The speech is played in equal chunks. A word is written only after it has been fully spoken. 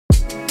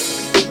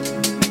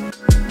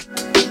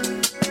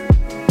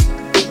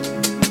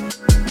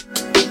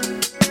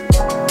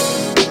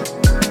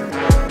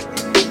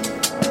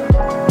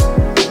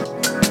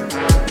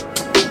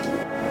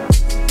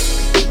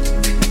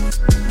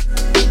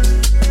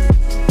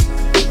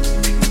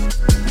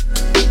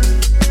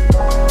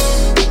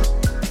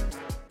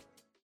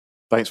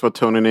Thanks for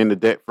tuning in to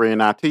Debt Free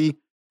in IT.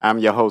 I'm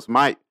your host,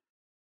 Mike.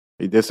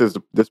 This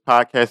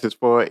podcast is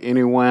for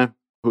anyone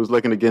who's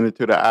looking to get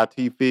into the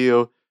IT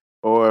field,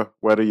 or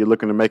whether you're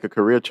looking to make a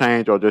career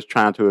change or just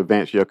trying to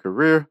advance your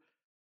career.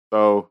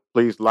 So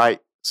please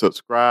like,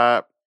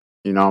 subscribe,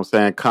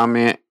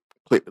 comment,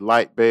 click the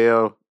like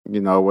bell,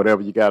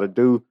 whatever you got to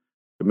do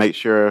to make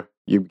sure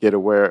you get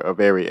aware of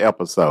every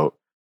episode.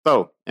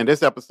 So in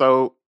this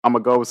episode, I'm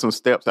going to go over some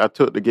steps I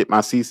took to get my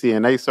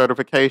CCNA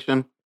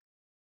certification.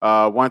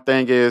 One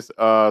thing is,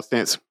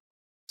 since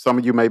some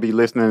of you may be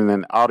listening in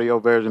an audio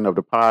version of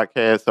the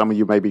podcast, some of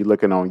you may be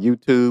looking on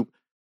YouTube.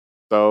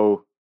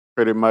 So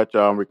pretty much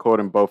I'm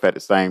recording both at the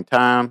same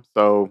time.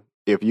 So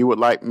if you would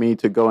like me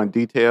to go in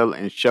detail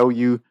and show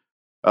you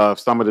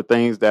some of the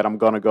things that I'm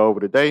going to go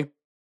over today,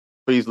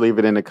 please leave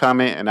it in the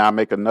comment and I'll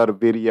make another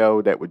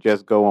video that would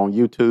just go on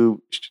YouTube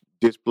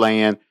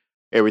displaying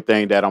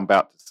everything that I'm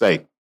about to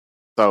say.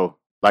 So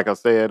like I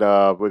said,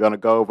 we're going to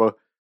go over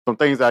some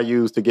things I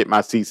use to get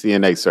my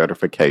CCNA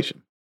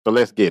certification. So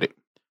let's get it.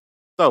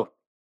 So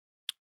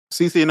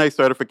CCNA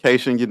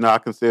certification, I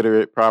consider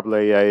it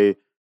probably a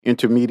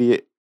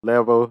intermediate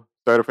level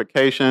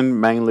certification,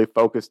 mainly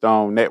focused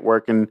on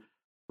networking,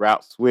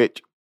 route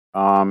switch.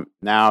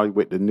 Now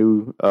with the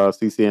new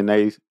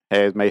CCNA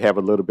may have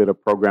a little bit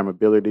of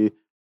programmability,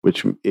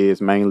 which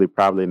is mainly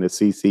probably in the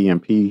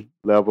CCNP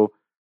level.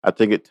 I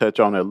think it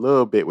touched on it a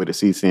little bit with the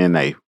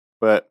CCNA.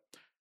 But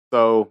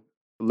so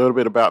a little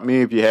bit about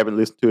me, if you haven't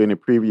listened to any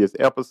previous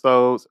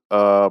episodes,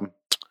 I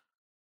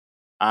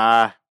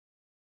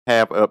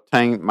have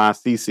obtained my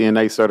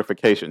CCNA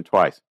certification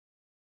twice.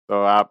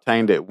 So I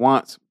obtained it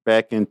once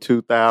back in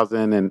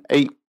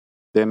 2008.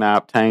 Then I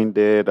obtained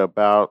it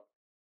about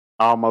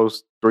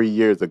almost 3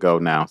 years ago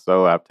now.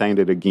 So I obtained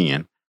it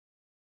again.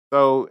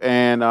 So,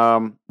 and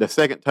the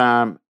second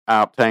time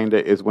I obtained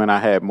it is when I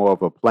had more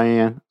of a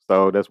plan.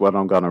 So that's what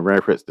I'm going to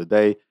reference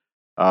today.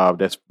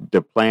 That's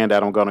the plan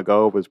that I'm going to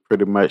go over is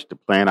pretty much the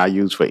plan I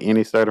use for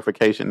any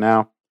certification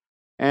now.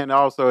 And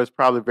also it's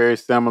probably very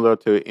similar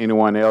to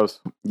anyone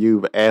else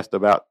you've asked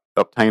about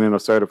obtaining a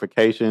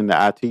certification in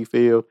the IT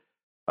field.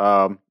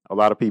 A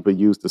lot of people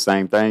use the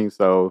same thing.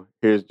 So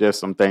here's just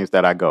some things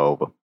that I go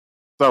over.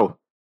 So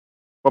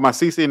for my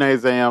CCNA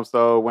exam,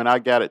 so when I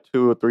got it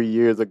 2 or 3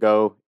 years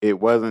ago, it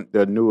wasn't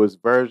the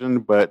newest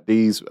version, but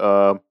these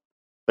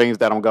things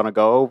that I'm going to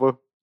go over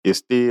is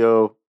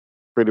still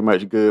pretty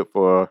much good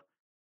for,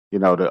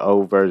 the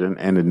old version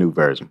and the new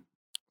version.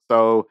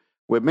 So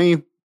with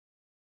me,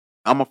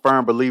 I'm a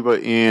firm believer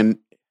in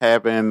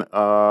having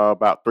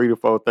about 3 to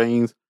 4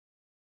 things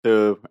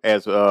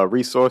as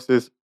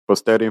resources for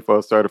studying for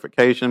a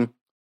certification.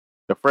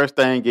 The first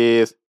thing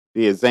is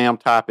the exam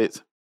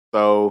topics.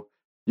 So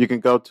you can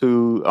go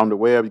on the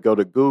web, you go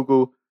to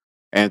Google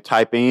and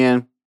type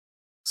in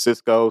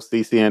Cisco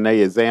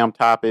CCNA exam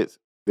topics.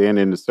 Then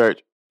in the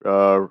search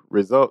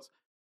results,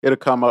 it'll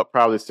come up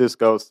probably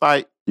Cisco's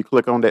site. You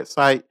click on that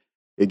site,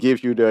 it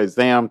gives you the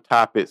exam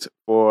topics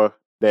for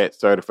that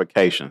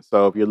certification.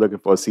 So if you're looking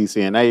for a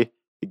CCNA,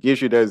 it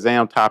gives you the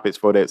exam topics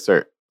for that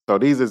cert. So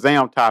these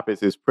exam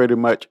topics is pretty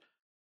much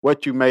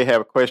what you may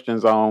have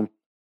questions on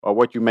or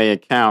what you may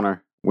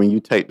encounter when you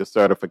take the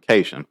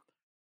certification.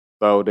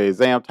 So the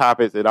exam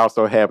topics, it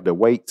also have the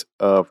weights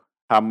of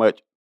how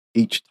much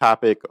each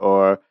topic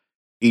or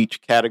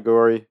each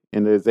category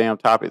in the exam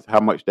topics,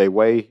 how much they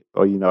weigh,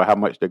 or how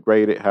much they're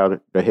graded, how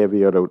the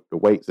heavier the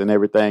weights and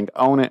everything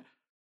on it.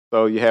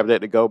 So you have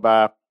that to go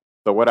by.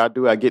 So what I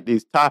do, I get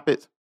these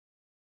topics,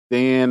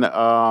 then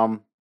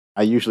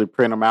I usually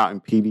print them out in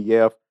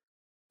PDF,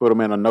 put them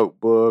in a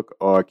notebook,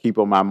 or keep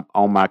them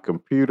on my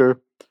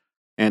computer.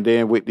 And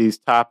then with these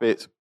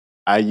topics,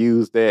 I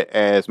use that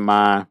as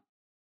my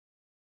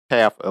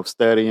path of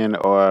studying,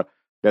 or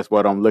that's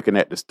what I'm looking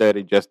at to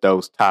study, just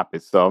those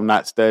topics. So I'm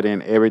not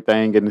studying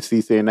everything in the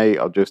CCNA,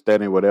 or just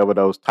studying whatever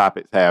those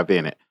topics have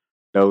in it.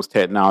 Those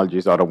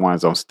technologies are the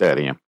ones I'm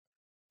studying.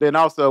 Then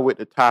also with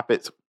the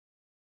topics,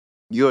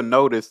 you'll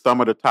notice some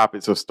of the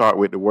topics will start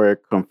with the word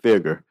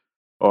configure,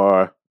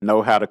 or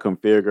know how to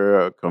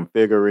configure, or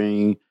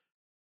configuring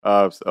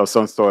of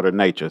some sort of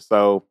nature.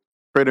 So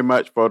pretty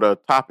much for the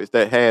topics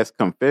that has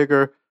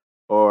configure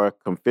or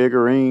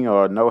configuring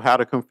or know how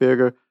to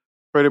configure,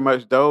 pretty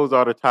much those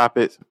are the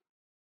topics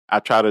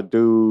I try to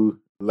do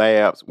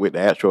labs with the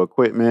actual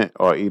equipment,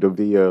 or either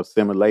via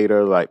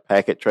simulator like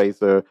Packet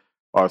Tracer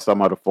or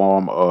some other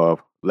form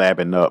of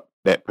labbing up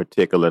that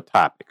particular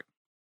topic.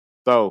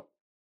 So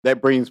that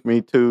brings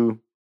me to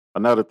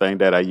another thing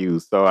that I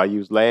use. So I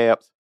use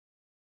labs.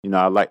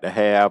 I like to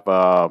have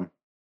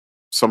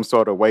some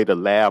sort of way to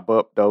lab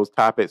up those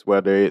topics,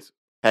 whether it's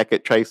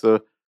Packet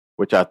Tracer,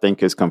 which I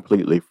think is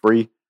completely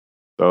free.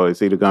 So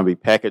it's either going to be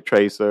Packet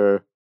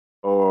Tracer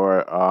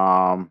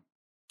or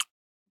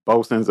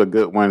Bosun's a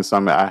good one.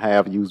 I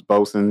have used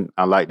Bosun.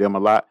 I like them a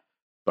lot.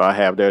 So I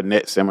have their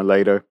Net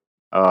Simulator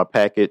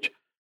package.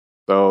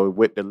 So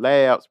with the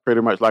labs,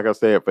 pretty much like I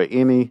said, for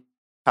any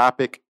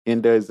topic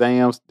in the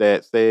exams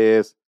that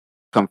says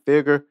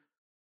configure,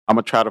 I'm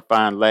going to try to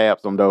find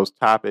labs on those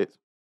topics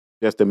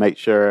just to make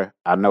sure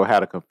I know how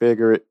to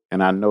configure it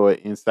and I know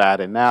it inside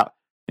and out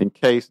in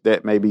case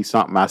that may be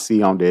something I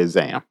see on the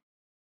exam.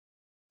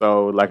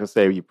 So, like I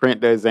said, you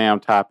print the exam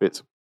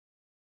topics,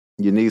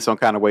 you need some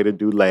kind of way to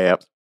do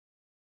labs.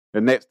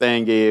 The next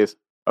thing is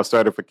a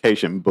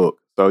certification book.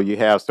 So you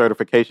have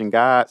certification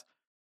guides.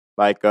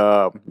 Like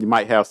you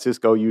might have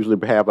Cisco usually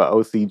have an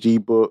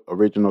OCG book,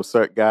 original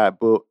cert guide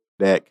book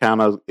that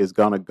kind of is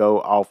going to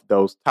go off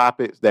those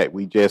topics that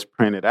we just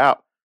printed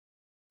out.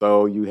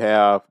 So you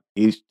have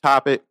each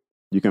topic,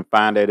 you can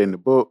find that in the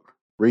book,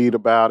 read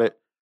about it,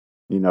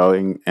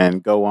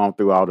 and go on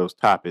through all those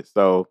topics.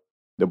 So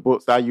the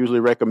books I usually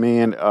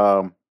recommend,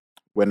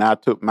 when I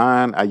took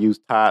mine, I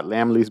used Todd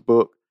Lamley's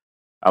book.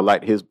 I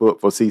like his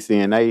book for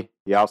CCNA.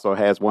 He also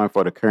has one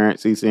for the current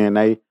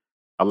CCNA.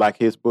 I like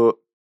his book.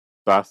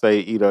 So I say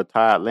either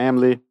Todd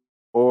Lamley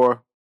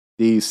or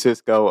the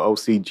Cisco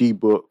OCG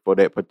book for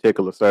that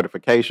particular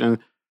certification.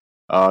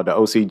 The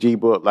OCG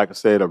book, like I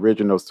said,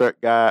 original cert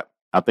guide.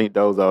 I think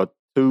those are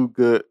two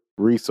good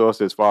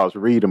resources as far as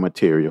reading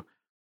material.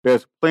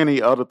 There's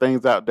plenty other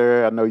things out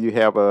there. I know you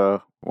have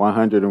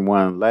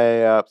 101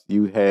 labs.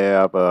 You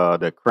have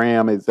the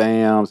cram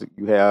exams.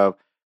 You have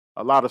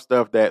a lot of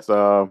stuff that's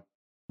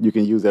you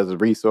can use as a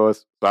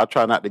resource. So I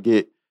try not to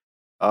get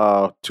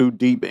too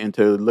deep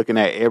into looking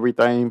at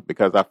everything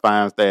because I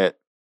find that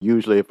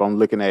usually if I'm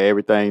looking at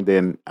everything,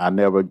 then I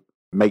never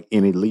make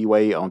any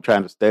leeway on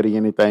trying to study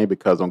anything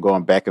because I'm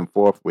going back and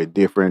forth with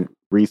different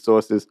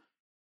resources.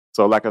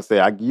 So like I said,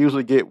 I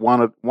usually get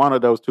one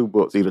of those two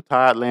books, either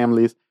Todd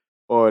Lamley's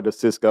or the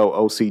Cisco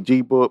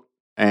OCG book.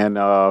 And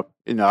I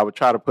would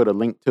try to put a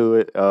link to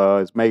it.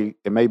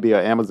 It may be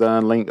an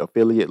Amazon link,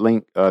 affiliate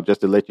link, just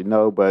to let you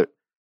know. But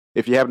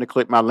if you happen to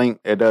click my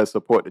link, it does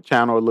support the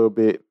channel a little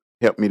bit,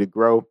 help me to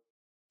grow,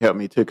 help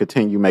me to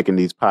continue making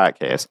these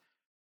podcasts.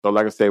 So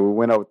like I said, we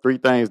went over three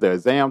things: the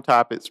exam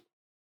topics,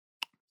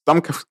 some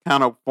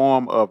kind of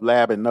form of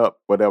labbing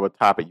up whatever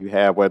topic you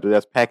have, whether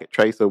that's Packet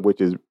Tracer,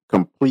 which is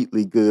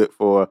completely good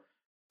for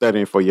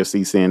studying for your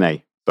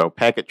CCNA. So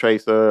Packet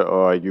Tracer,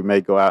 or you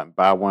may go out and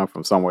buy one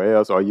from somewhere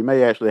else, or you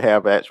may actually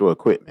have actual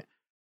equipment.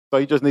 So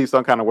you just need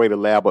some kind of way to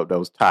lab up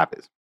those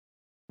topics.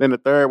 Then the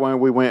third one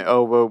we went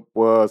over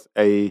was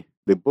the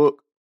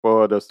book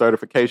for the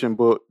certification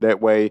book.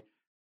 That way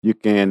you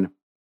can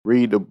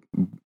read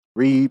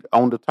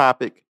on the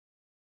topic,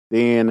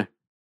 then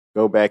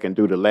go back and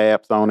do the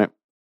labs on it.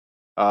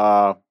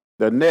 The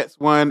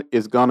next one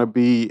is going to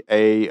be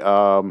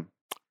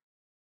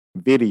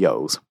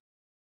videos.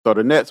 So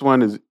the next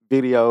one is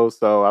videos.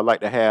 So I like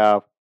to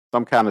have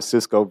some kind of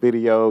Cisco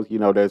videos.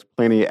 There's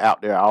plenty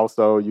out there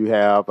also. You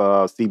have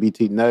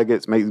CBT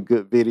Nuggets makes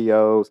good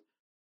videos.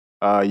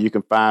 You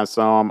can find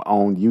some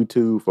on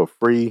YouTube for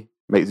free,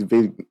 makes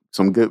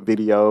some good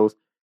videos.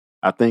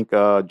 I think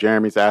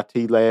Jeremy's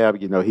IT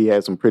Lab, he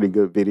has some pretty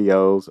good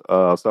videos.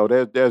 So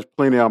there's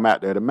plenty of them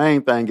out there. The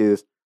main thing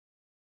is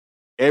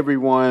all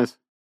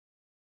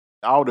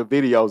the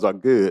videos are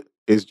good.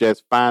 It's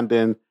just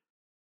finding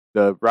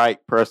the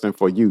right person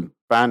for you,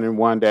 finding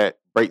one that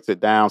breaks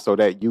it down so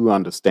that you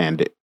understand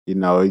it.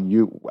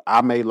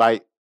 I may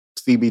like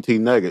CBT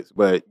Nuggets,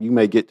 but you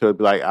may get to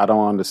it like, I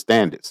don't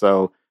understand it.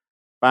 So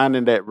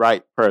finding that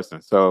right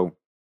person. So,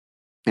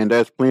 and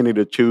there's plenty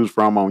to choose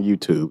from on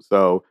YouTube.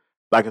 So,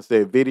 like I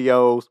said,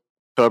 videos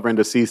covering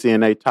the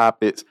CCNA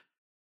topics.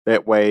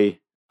 That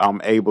way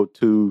I'm able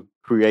to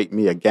create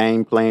me a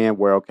game plan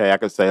where, I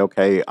can say, I'm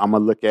going to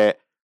look at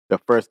the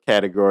first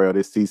category of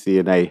this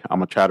CCNA. I'm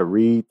going to try to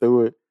read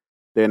through it.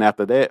 Then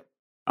after that,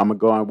 I'm going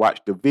to go and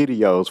watch the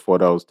videos for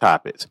those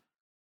topics.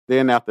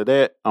 Then after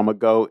that, I'm going to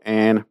go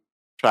and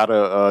try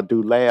to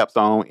do labs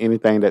on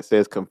anything that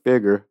says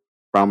configure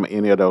from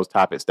any of those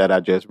topics that I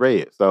just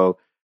read. So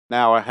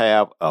now I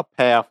have a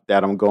path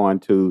that I'm going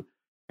to.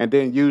 And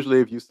then usually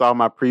if you saw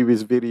my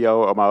previous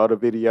video or my other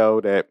video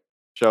that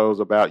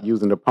shows about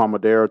using the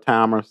Pomodoro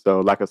timer.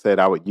 So like I said,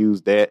 I would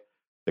use that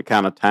to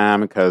kind of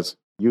time because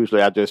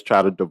usually I just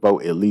try to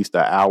devote at least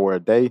an hour a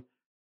day.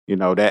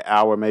 That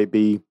hour may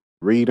be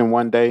reading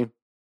one day,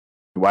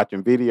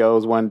 watching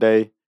videos one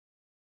day,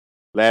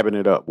 labbing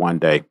it up one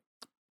day,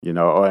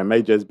 or it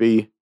may just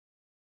be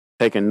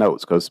taking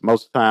notes because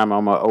most of the time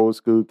I'm an old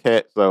school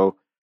cat. So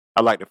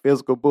I like the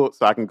physical book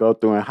so I can go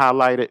through and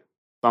highlight it.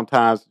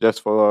 Sometimes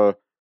just for,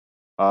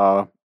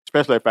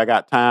 especially if I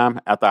got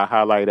time, after I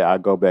highlight it, I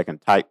go back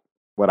and type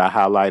what I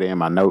highlighted in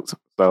my notes.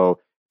 So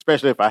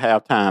especially if I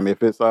have time,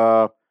 if it's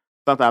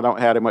something I don't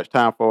have that much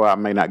time for, I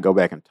may not go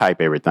back and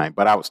type everything,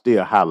 but I would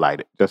still highlight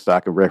it just so I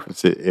can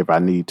reference it if I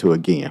need to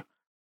again.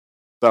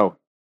 So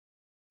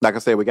like I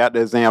said, we got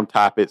the exam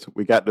topics,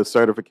 we got the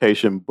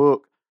certification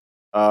book,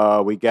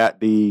 we got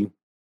the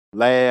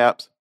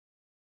labs,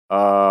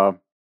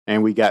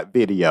 and we got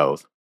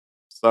videos.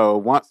 So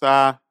once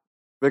I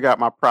figure out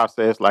my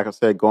process, like I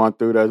said, going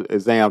through the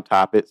exam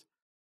topics,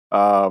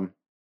 some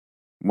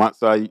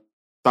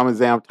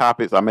exam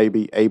topics I may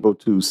be able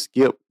to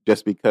skip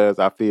just because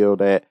I feel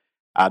that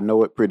I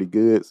know it pretty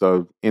good.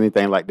 So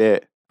anything like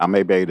that, I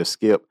may be able to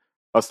skip.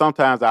 Or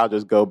sometimes I'll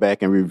just go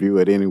back and review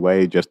it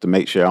anyway just to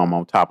make sure I'm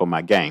on top of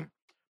my game.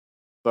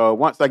 So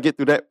once I get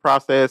through that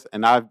process,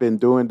 and I've been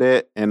doing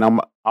that, and I'm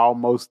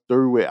almost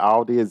through with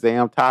all the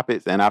exam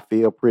topics, and I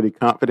feel pretty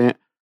confident.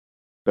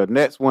 The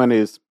next one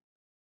is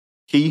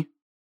key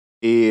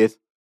is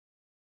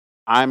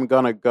I'm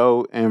gonna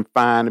go and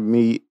find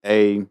me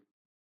a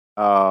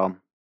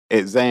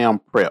exam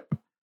prep.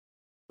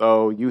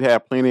 So you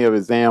have plenty of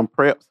exam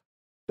preps.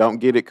 Don't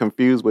get it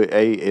confused with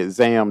a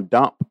exam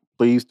dump.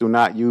 Please do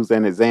not use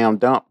an exam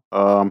dump.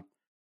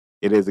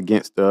 It is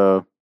against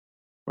the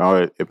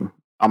if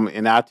I'm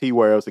in IT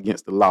world, it's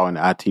against the law in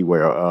the IT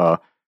world.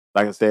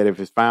 Like I said, if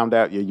it's found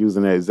out you're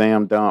using an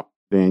exam dump,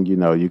 then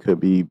you could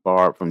be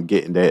barred from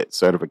getting that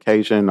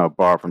certification or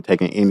barred from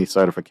taking any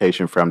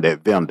certification from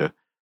that vendor.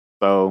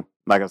 So,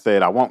 like I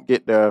said,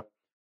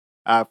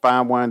 I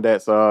find one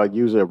that's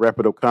usually a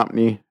reputable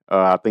company.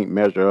 I think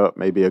Measure Up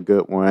may be a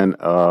good one.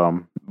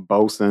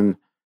 Bosun,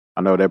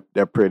 I know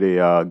they're pretty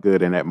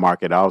good in that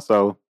market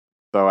also.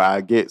 So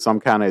I get some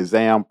kind of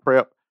exam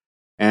prep,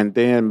 and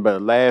then the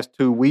last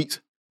 2 weeks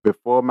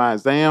before my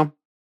exam,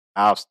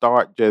 I'll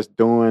start just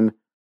doing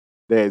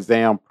the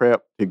exam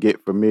prep to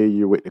get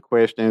familiar with the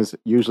questions.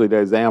 Usually, the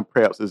exam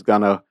preps is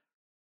gonna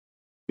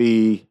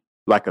be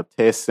like a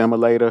test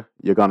simulator.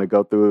 You're going to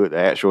go through the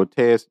actual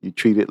test. You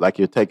treat it like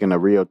you're taking a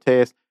real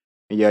test,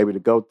 and you're able to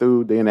go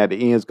through. Then at the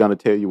end, it's going to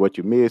tell you what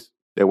you missed.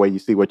 That way, you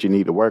see what you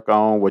need to work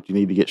on, what you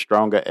need to get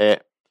stronger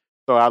at.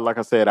 So, like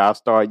I said, I'll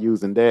start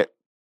using that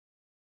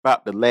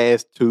about the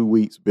last 2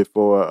 weeks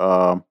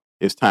before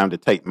it's time to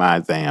take my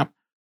exam.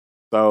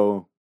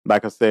 So,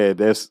 like I said,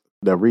 there's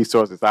the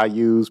resources I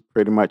use.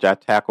 Pretty much, I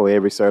tackle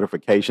every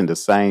certification the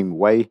same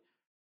way.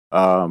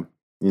 A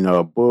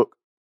book,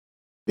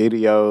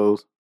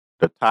 videos,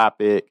 the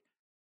topic,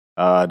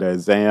 the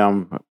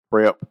exam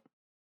prep,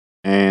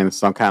 and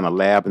some kind of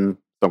labbing,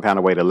 some kind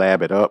of way to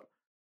lab it up.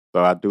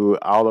 So I do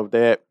all of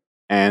that.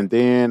 And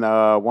then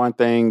one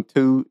thing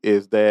too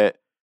is that,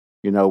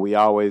 we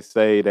always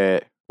say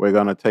that we're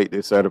going to take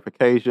this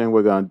certification,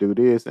 we're going to do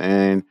this,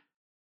 and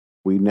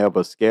we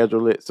never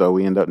schedule it. So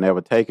we end up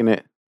never taking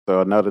it.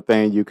 So another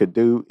thing you could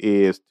do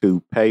is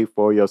to pay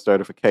for your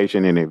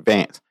certification in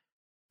advance.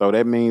 So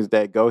that means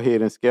that go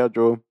ahead and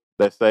schedule.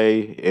 Let's say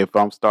if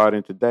I'm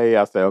starting today,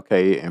 I say,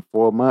 okay, in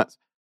 4 months,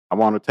 I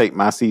want to take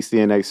my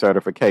CCNA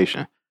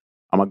certification.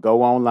 I'm going to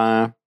go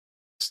online,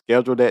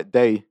 schedule that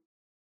day,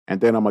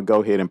 and then I'm going to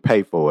go ahead and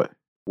pay for it.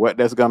 What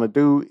that's going to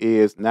do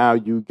is now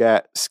you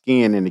got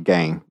skin in the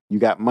game. You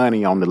got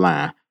money on the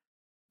line.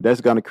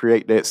 That's going to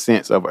create that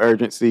sense of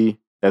urgency.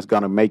 That's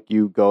going to make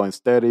you go and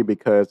study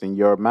because in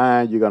your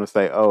mind, you're going to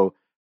say, oh,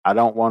 I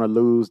don't want to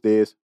lose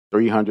this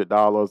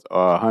 $300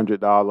 or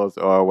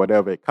 $100 or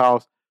whatever it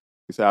costs.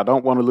 You say, I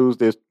don't want to lose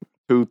this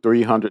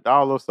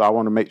 $200-$300, so I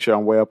want to make sure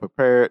I'm well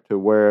prepared to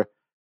where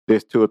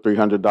this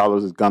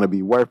 $200-$300 is going to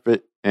be worth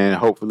it, and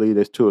hopefully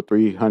this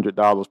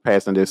 $200-$300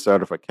 passing this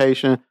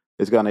certification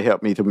is going to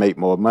help me to make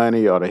more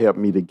money, or to help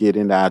me to get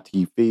in the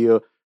IT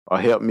field, or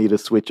help me to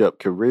switch up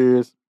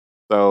careers.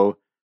 So,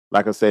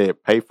 like I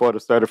said, pay for the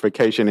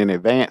certification in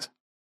advance.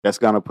 That's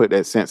going to put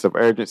that sense of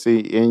urgency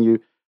in you.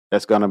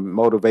 That's going to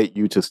motivate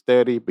you to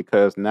study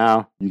because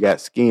now you got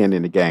skin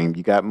in the game.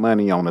 You got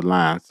money on the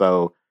line.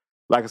 So,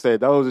 like I said,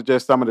 those are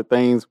just some of the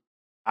things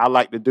I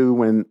like to do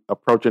when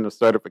approaching a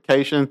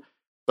certification.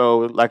 So,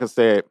 like I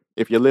said,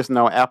 if you're listening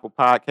on Apple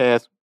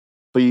Podcasts,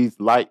 please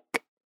like,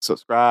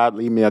 subscribe,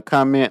 leave me a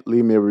comment,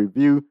 leave me a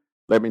review.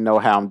 Let me know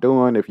how I'm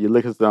doing. If you're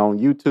listening on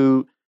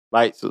YouTube,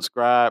 like,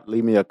 subscribe,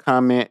 leave me a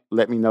comment.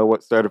 Let me know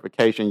what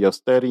certification you're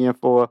studying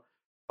for,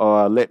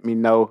 or let me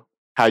know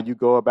how you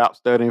go about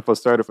studying for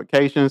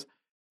certifications.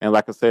 And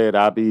like I said,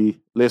 I'll be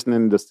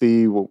listening,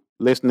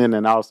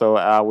 and also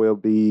I will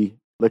be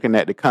looking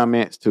at the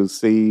comments to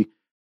see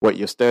what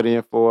you're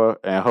studying for,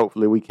 and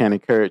hopefully we can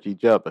encourage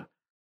each other.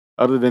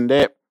 Other than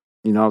that,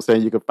 what I'm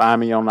saying, you can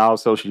find me on all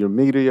social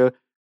media,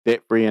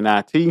 Debt Free in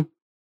IT.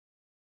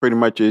 Pretty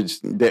much it's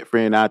Debt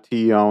Free in IT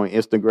on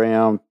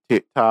Instagram,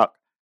 TikTok,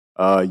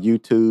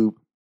 YouTube.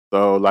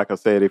 So, like I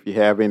said, if you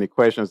have any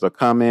questions or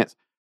comments,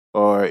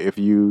 or if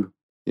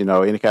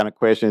any kind of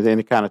questions,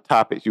 any kind of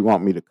topics you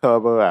want me to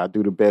cover, I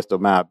do the best of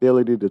my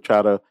ability to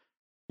try to,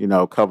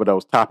 cover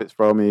those topics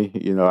for me.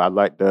 I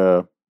like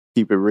to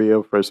keep it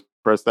real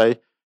per se.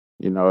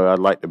 I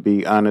like to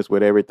be honest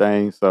with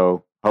everything.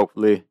 So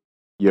hopefully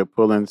you're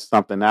pulling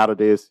something out of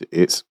this.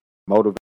 It's motivating.